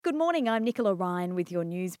Good morning, I'm Nicola Ryan with your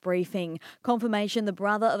news briefing. Confirmation the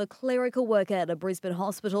brother of a clerical worker at a Brisbane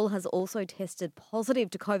hospital has also tested positive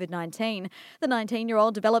to COVID-19. The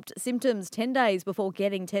 19-year-old developed symptoms 10 days before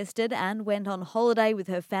getting tested and went on holiday with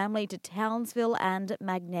her family to Townsville and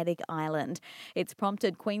Magnetic Island. It's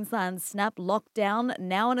prompted Queensland's snap lockdown,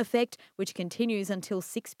 now in effect, which continues until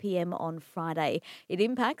 6 p.m. on Friday. It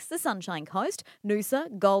impacts the Sunshine Coast,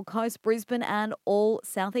 Noosa, Gold Coast, Brisbane and all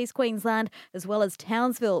southeast Queensland, as well as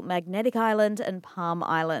Townsville, Magnetic Island and Palm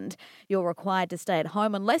Island. You're required to stay at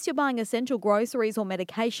home unless you're buying essential groceries or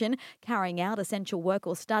medication, carrying out essential work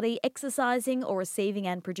or study, exercising or receiving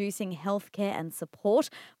and producing healthcare and support.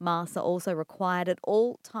 Masks are also required at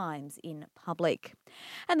all times in public.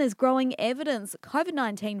 And there's growing evidence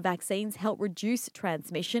COVID-19 vaccines help reduce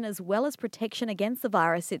transmission as well as protection against the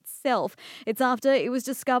virus itself. It's after it was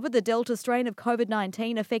discovered the Delta strain of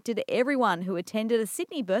COVID-19 affected everyone who attended a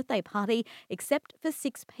Sydney birthday party except for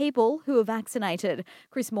 6 people who were vaccinated.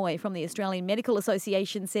 Chris Moy from the Australian Medical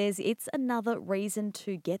Association says it's another reason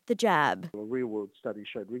to get the jab. A real-world study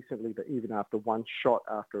showed recently that even after one shot,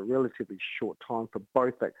 after a relatively short time for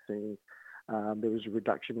both vaccines, there was a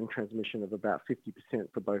reduction in transmission of about 50%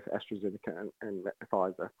 for both AstraZeneca and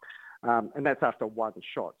Pfizer. And that's after one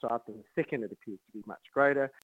shot. So after the second, it appears to be much greater.